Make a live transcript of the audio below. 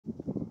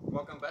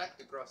Welcome back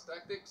to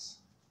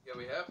CrossTactics. Here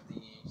we have the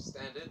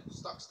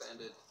stock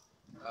standard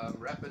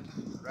rapid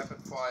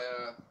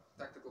fire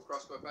tactical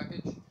crossbow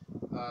package.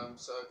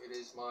 So it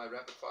is my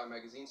rapid fire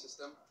magazine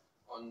system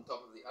on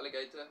top of the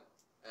alligator,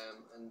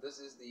 and this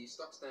is the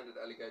stock standard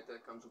alligator.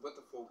 It comes with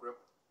a foregrip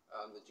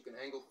that you can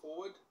angle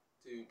forward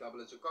to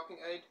double as your cocking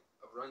aid.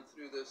 I've run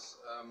through this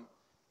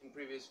in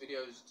previous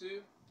videos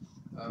too,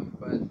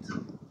 but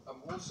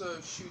I'm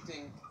also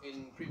shooting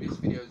in previous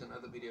videos and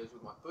other videos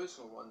with my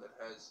personal one that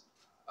has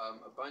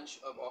a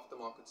bunch of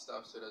aftermarket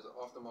stuff. So it has an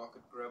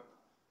aftermarket grip,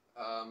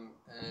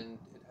 and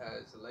it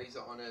has a laser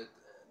on it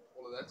and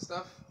all of that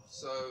stuff.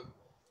 So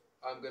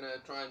I'm going to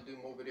try and do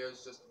more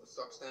videos just the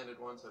stock standard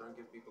one, so I don't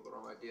give people the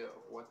wrong idea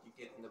of what you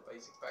get in the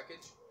basic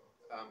package.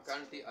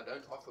 Currently I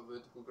don't offer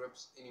vertical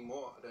grips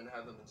anymore. I don't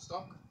have them in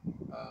stock.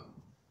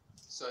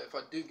 So if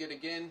I do get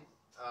again,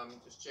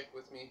 just check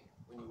with me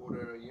when you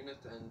order a unit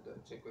and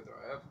check whether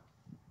I have.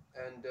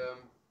 And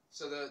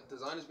so the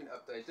design has been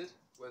updated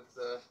with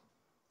the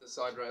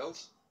side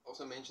rails.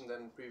 Also mentioned that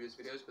in previous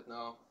videos, but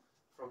now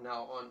from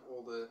now on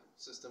all the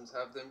systems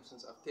have them,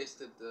 since I've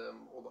tested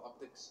all the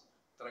optics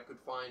that I could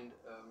find,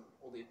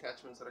 all the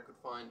attachments that I could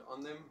find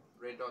on them,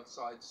 red dot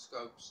sights,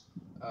 scopes,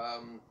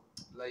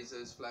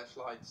 lasers,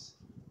 flashlights,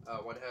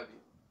 what have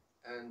you.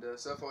 And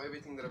so far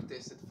everything that I've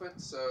tested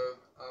fits, so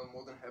I'm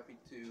more than happy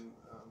to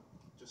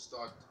just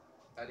start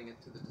adding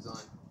it to the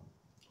design.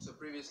 So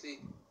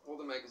previously all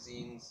the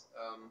magazines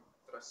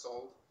that I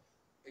sold,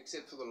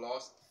 except for the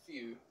last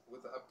few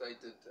with the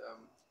updated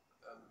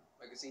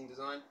magazine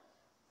design,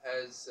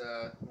 has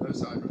no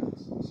side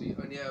rails, so you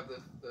only have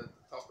the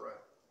top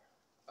rail.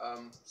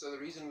 So the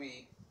reason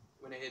we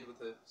went ahead with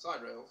the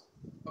side rails,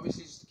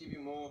 obviously just to give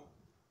you more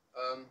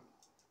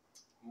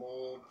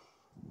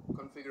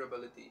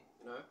configurability,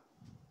 you know,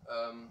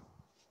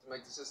 to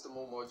make the system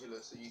more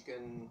modular, so you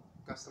can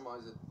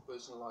customize it,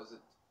 personalize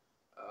it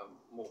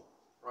more,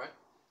 right?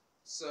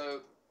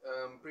 So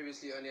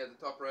previously you only had the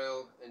top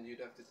rail, and you'd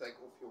have to take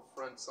off your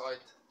front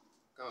sight.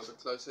 Come a bit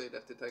closer, you'd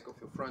have to take off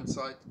your front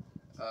sight.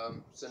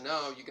 So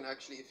now you can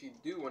actually, if you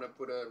do want to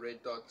put a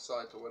red dot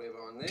sight or whatever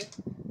on there,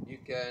 you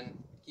can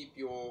keep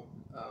your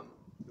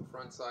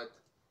front sight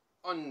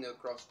on the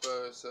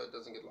crossbow so it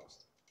doesn't get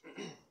lost.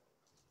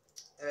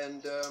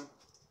 And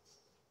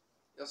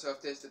also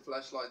I've tested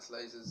flashlights,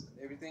 lasers, and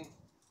everything.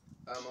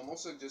 I'm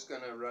also just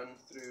going to run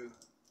through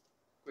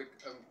quick.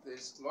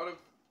 There's a lot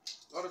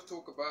of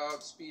talk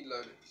about speed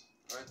loaders,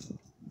 right?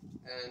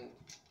 And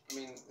I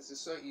mean, this is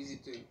so easy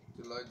to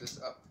load this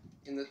up.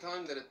 In the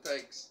time that it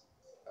takes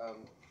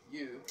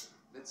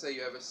let's say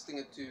you have a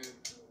Stinger 2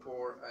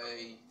 or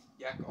a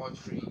Yak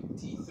Archery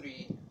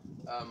T3,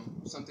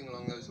 something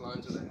along those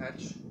lines, with a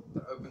hatch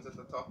that opens at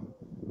the top,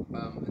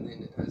 and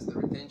then it has the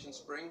retention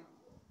spring,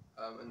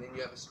 and then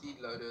you have a speed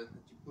loader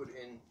that you put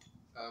in,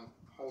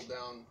 hold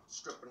down,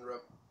 strip and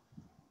rip,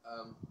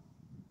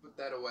 put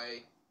that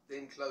away,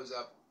 then close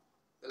up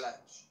the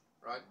latch,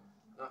 right?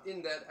 Now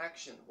in that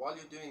action, while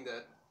you're doing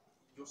that,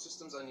 your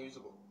system's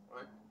unusable,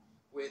 right?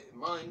 Where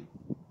mine,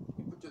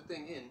 you put your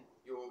thing in,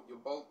 your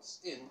bolts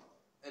in,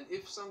 and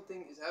if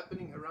something is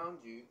happening around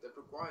you that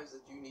requires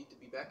that you need to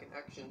be back in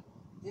action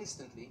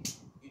instantly,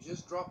 you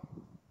just drop,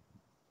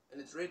 and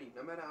it's ready.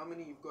 No matter how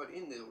many you've got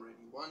in there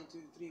already, 1, 2,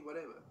 3,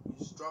 whatever, you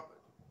just drop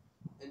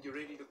it, and you're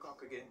ready to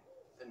cock again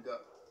and go.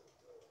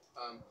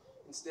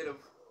 Instead of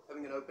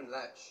having an open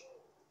latch,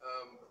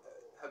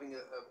 having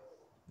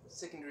a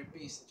secondary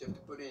piece that you have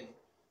to put in.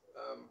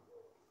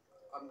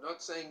 I'm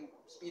not saying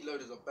speed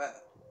loaders are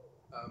bad.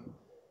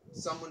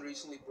 Someone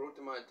recently brought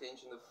to my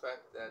attention the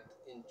fact that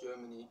in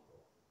Germany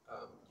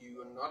you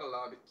are not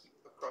allowed to keep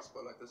a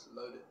crossbow like this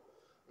loaded.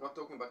 I'm not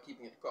talking about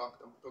keeping it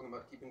cocked, I'm talking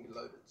about keeping it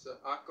loaded. So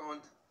I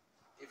can't,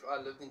 if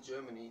I lived in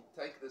Germany,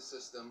 take this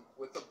system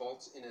with the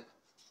bolts in it,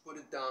 put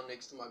it down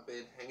next to my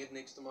bed, hang it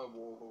next to my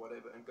wall or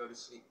whatever, and go to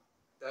sleep.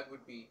 That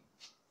would be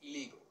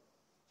illegal.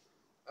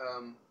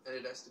 And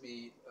it has to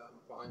be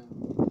behind,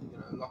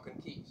 lock and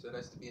key, so it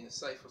has to be in a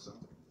safe or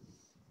something.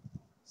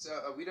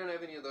 So we don't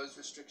have any of those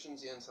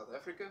restrictions here in South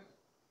Africa,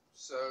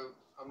 so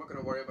I'm not going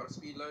to worry about a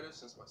speed loader,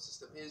 since my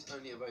system is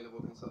only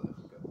available in South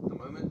Africa at the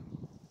moment.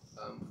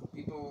 For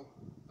people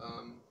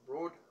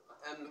abroad,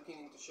 I am looking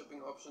into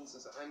shipping options,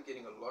 since I am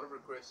getting a lot of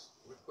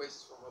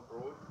requests from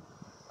abroad,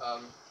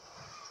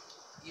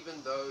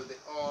 even though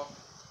there are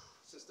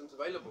systems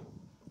available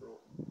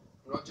abroad.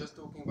 I'm not just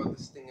talking about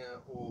the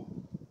Stinger or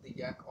the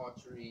Yak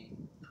Archery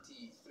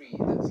T3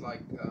 that's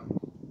like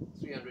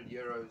 300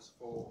 euros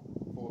for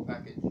a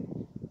package,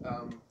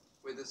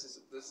 where this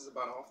is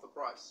about half the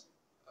price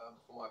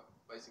for my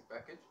basic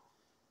package.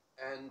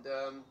 And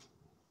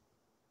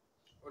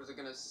what was I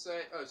going to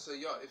say? Oh, so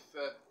yeah, if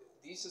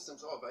these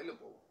systems are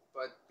available,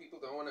 but people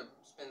don't want to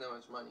spend that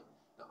much money.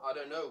 Now I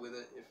don't know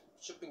whether, if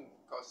shipping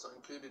costs are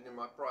included in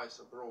my price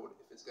abroad,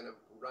 if it's going to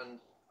run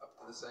up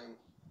to the same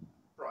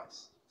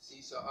price.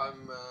 See, so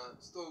I'm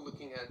still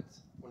looking at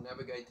or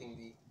navigating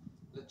the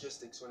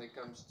logistics when it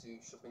comes to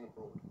shipping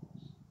abroad.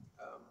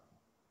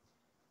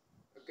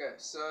 Okay,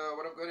 so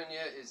what I've got in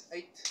here is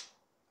eight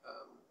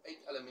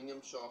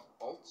aluminium shaft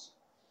bolts.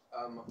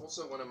 I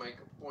also want to make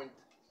a point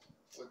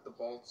with the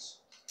bolts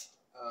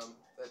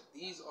that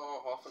these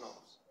are half and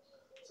halves.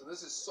 So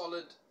this is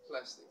solid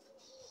plastic,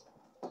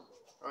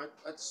 right?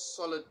 That's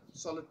solid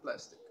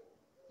plastic.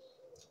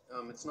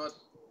 It's not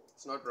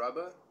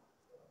rubber.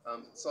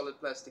 It's solid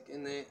plastic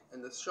in there,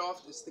 and the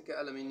shaft is thicker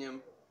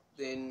aluminium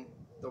than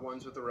the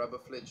ones with the rubber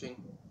fletching,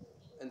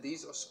 and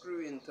these are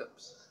screw-in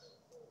tips.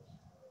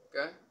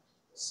 Okay,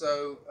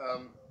 so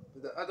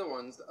the other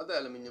ones, the other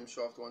aluminium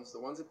shaft ones, the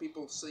ones that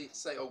people say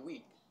are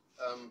weak,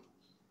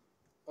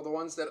 are the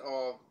ones that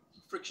are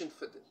friction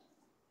fitted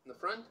in the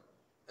front,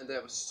 and they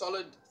have a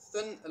solid,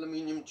 thin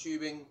aluminium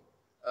tubing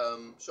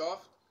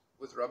shaft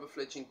with rubber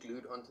fletching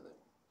glued onto them.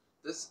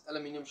 This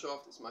aluminium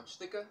shaft is much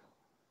thicker.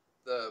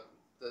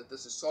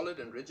 This is solid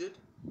and rigid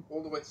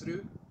all the way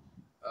through,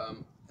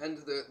 and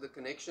the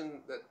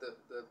connection that the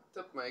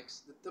tip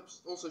makes, the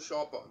tip's also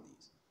sharper on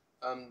these.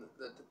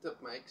 The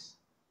tip makes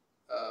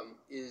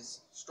is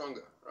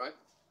stronger, right?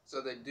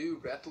 So they do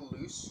rattle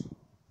loose,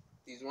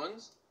 these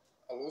ones.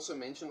 I'll also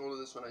mention all of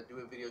this when I do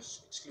a video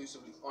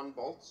exclusively on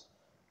bolts.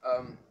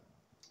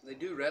 They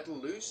do rattle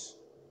loose,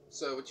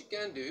 so what you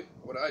can do,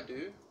 what I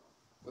do,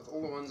 with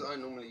all the ones I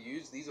normally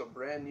use, these are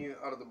brand new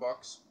out of the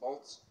box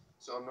bolts,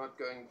 so I'm not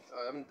going,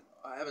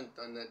 I haven't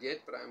done that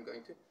yet, but I am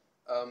going to.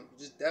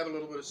 Just dab a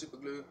little bit of super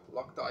glue,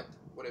 Loctite,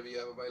 whatever you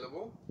have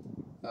available,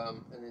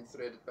 and then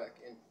thread it back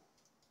in.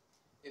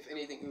 If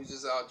anything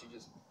oozes out, you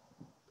just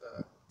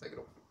take it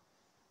off.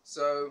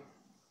 So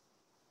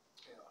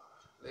yeah,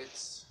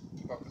 let's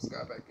pop this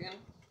guy back in.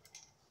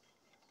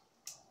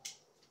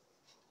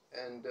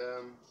 And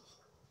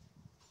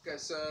okay,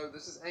 so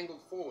this is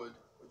angled forward,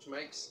 which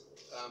makes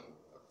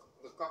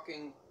the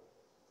cocking,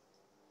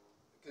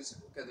 because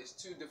okay, there's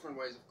two different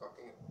ways of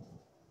cocking it.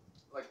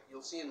 Like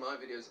you'll see in my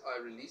videos, I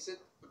release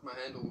it, put my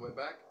hand all the way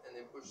back, and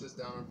then push this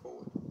down and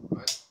forward,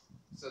 right?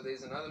 So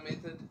there's another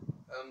method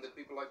that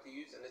people like to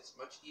use, and it's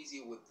much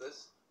easier with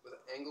this, with an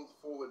angled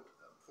forward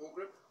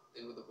foregrip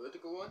than with a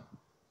vertical one,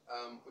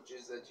 which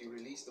is that you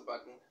release the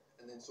button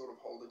and then sort of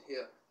hold it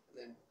here, and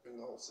then bring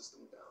the whole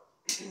system down.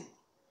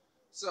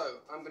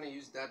 So I'm going to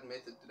use that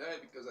method today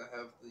because I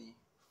have the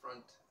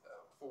front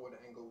forward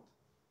angled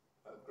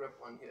grip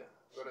on here.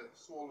 I've got a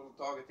small little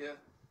target here.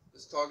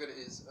 This target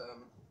is a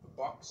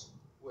box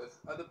with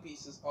other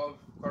pieces of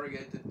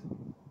corrugated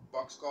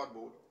box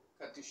cardboard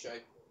cut to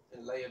shape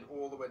and layered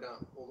all the way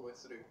down, all the way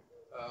through.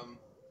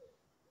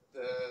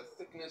 The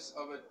thickness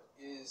of it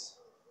is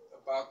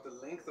about the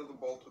length of the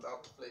bolt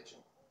without the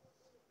fletching.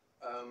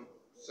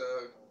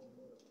 So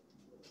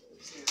let's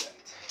do that.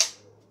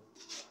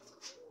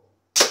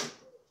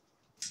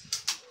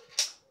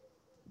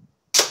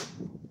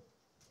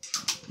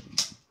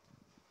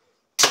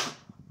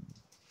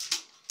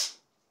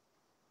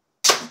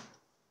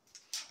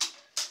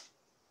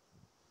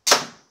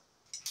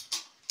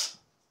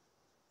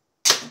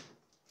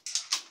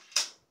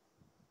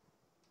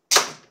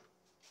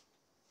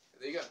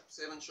 There you go,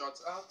 7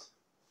 shots out,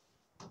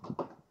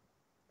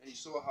 and you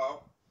saw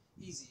how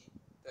easy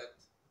that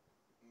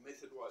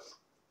method was.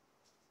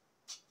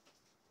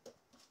 There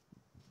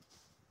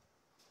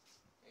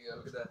you go,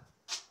 look at that.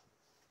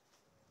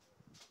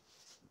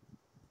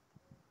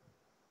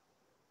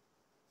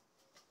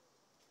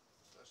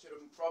 I should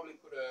have probably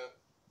put I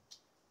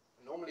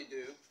normally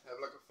do, have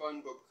like a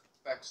phone book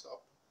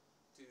backstop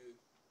to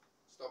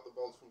stop the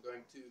bolts from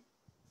going too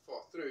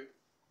far through,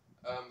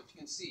 but you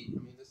can see, I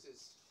mean this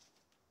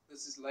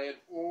is layered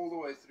all the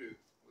way through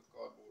with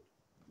cardboard.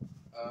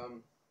 Yeah,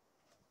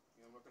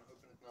 I'm not going to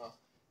open it now.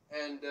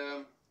 And,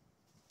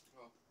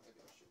 well, maybe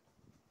I should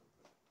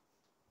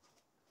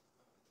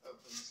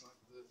open this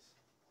like this.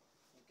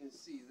 You can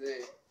see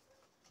there,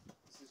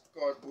 this is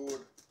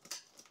cardboard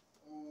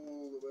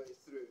all the way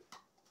through.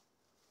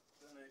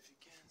 Don't know if you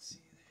can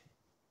see there.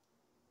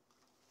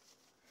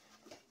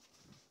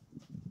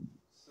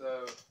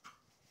 So,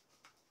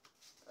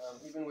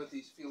 even with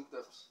these field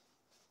tips,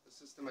 the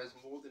system has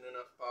more than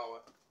enough power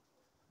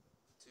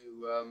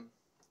to,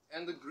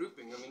 and the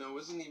grouping. I mean, I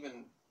wasn't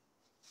even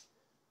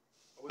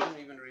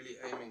really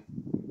aiming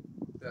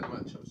that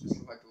much. I was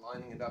just like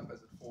lining it up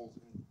as it falls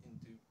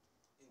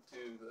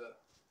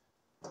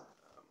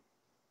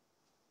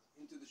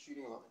into the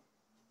shooting line.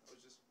 I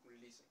was just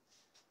releasing.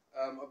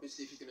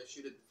 Obviously, if you're going to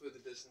shoot at further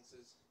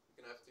distances, you're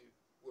going to have to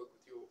work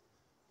with your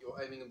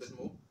aiming a bit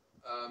more.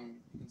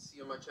 You can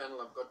see on my channel,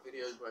 I've got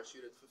videos where I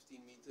shoot at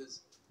 15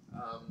 meters.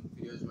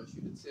 Videos where I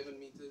shoot at 7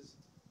 meters,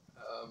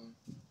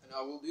 and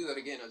I will do that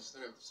again. I just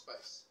don't have the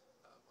space.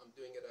 I'm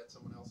doing it at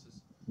someone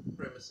else's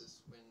premises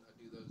when I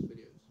do those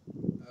videos.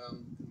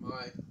 In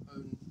my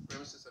own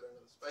premises, I don't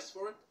have the space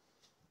for it.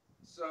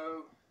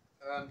 So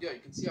yeah,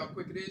 you can see how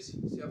quick it is, you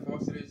can see how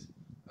fast it is.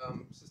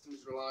 System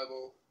is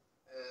reliable,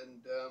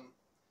 and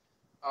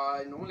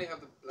I normally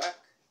have the black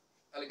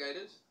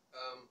alligators.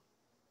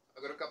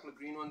 I've got a couple of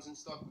green ones in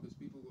stock because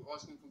people were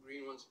asking for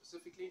green ones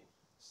specifically.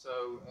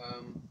 So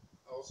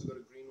I also got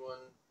a green one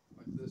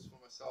like this for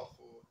myself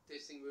for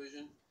testing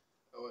version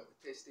or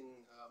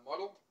testing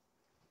model.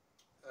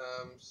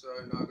 So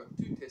now I've got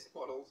 2 test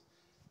models.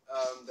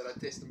 that I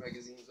test the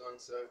magazines on.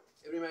 So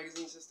every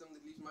magazine system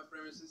that leaves my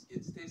premises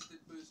gets tested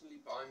personally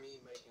by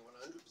me, making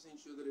 100%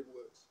 sure that it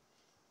works.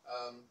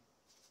 I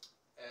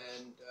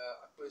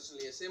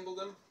personally assemble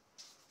them.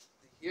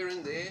 Here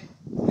and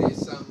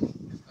there's some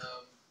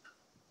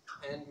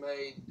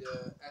handmade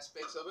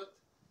aspects of it.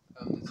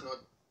 It's not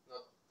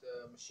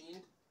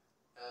machined,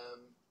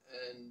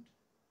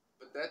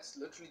 but that's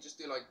literally just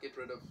to like get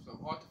rid of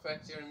some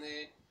artifacts here and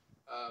there.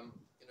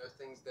 You know,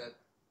 things that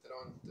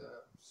aren't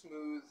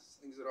smooth,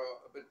 things that are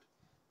a bit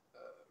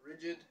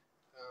rigid.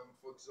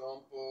 For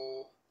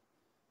example,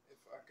 if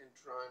I can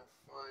try and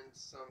find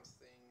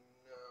something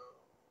now.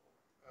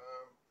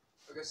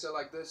 Okay, so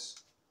like this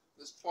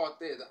part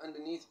there, the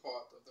underneath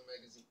part of the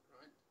magazine,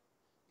 right?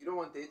 You don't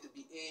want there to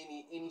be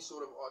any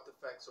sort of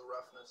artifacts or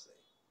roughness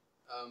there,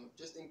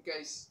 just in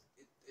case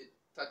it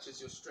touches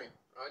your string,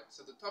 right?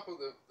 So the top of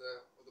the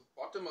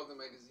bottom of the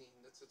magazine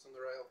that sits on the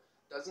rail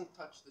doesn't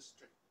touch the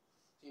string.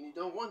 So you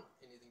don't want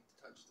anything to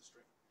touch the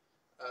string,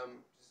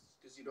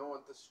 because you don't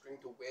want the string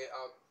to wear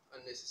out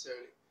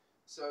unnecessarily.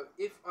 So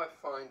if I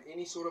find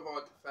any sort of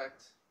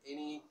artifact,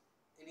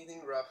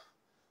 anything rough,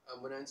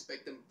 when I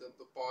inspect the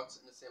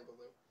parts and assemble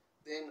them,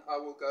 then I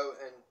will go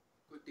and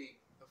quickly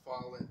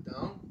file that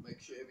down, make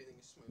sure everything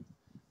is smooth.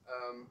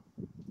 I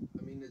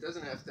mean, it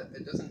doesn't happen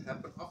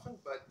often,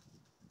 but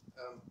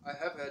I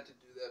have had to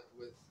do that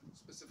with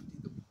specifically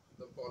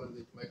the bottom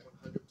there to make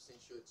 100%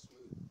 sure it's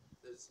smooth,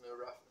 there's no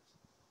roughness,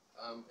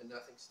 and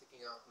nothing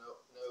sticking out,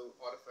 no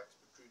artifacts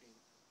protruding,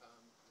 or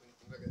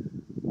anything like that.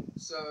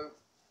 So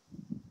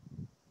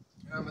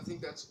I think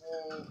that's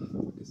all I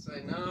can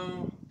say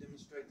now.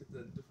 Demonstrated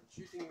the different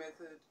shooting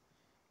method,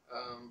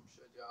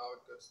 showed you how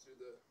it goes through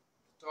the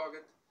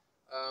target.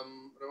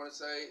 What I want to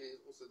say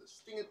is also the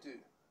Stinger 2.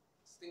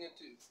 Stinger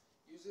 2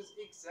 uses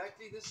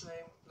exactly the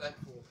same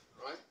platform,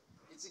 right?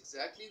 It's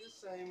exactly the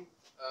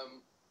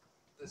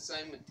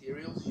same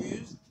materials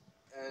used,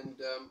 and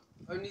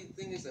only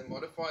thing is they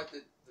modified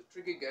the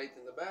trigger gate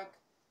in the back.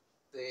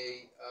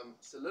 They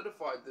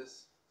solidified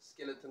this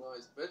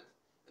skeletonized bit,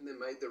 and they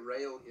made the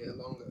rail here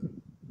longer,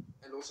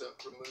 and also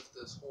removed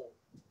this horn,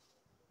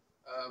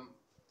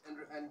 and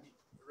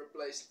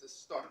replaced the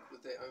stock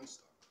with their own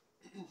stock,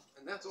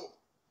 and that's all.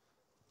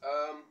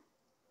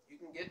 You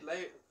can get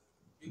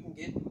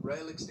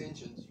rail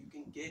extensions. You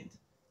can get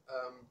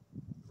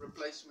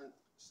replacement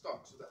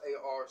stocks, with the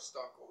AR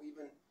stock, or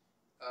even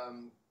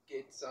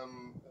get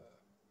someone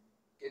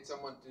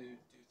to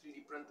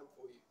 3D print them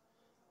for you.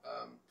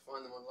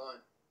 Find them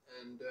online,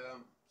 and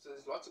so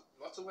there's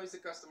lots of ways to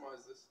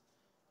customize this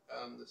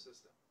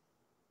system.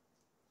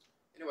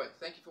 Anyway,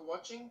 thank you for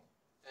watching,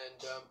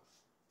 and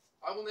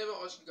I will never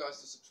ask you guys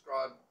to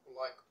subscribe or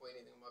like or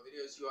anything on my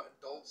videos. You are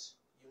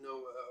adults, you know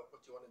what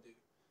you want to do,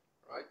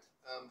 right?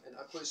 And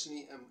I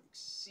personally am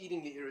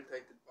exceedingly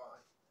irritated by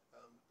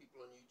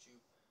people on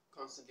YouTube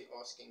constantly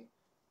asking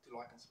to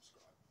like and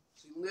subscribe.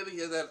 So you'll never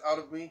hear that out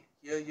of me.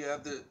 Here you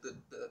have the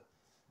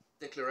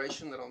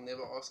declaration that I'll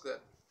never ask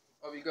that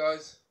of you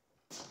guys.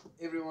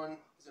 Everyone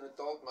is an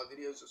adult. My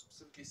videos are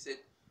specifically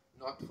set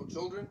not for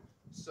children,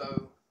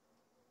 so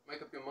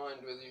make up your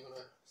mind whether you're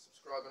going to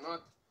subscribe or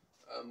not,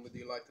 whether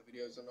you like the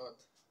videos or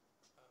not.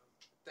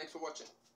 Thanks for watching.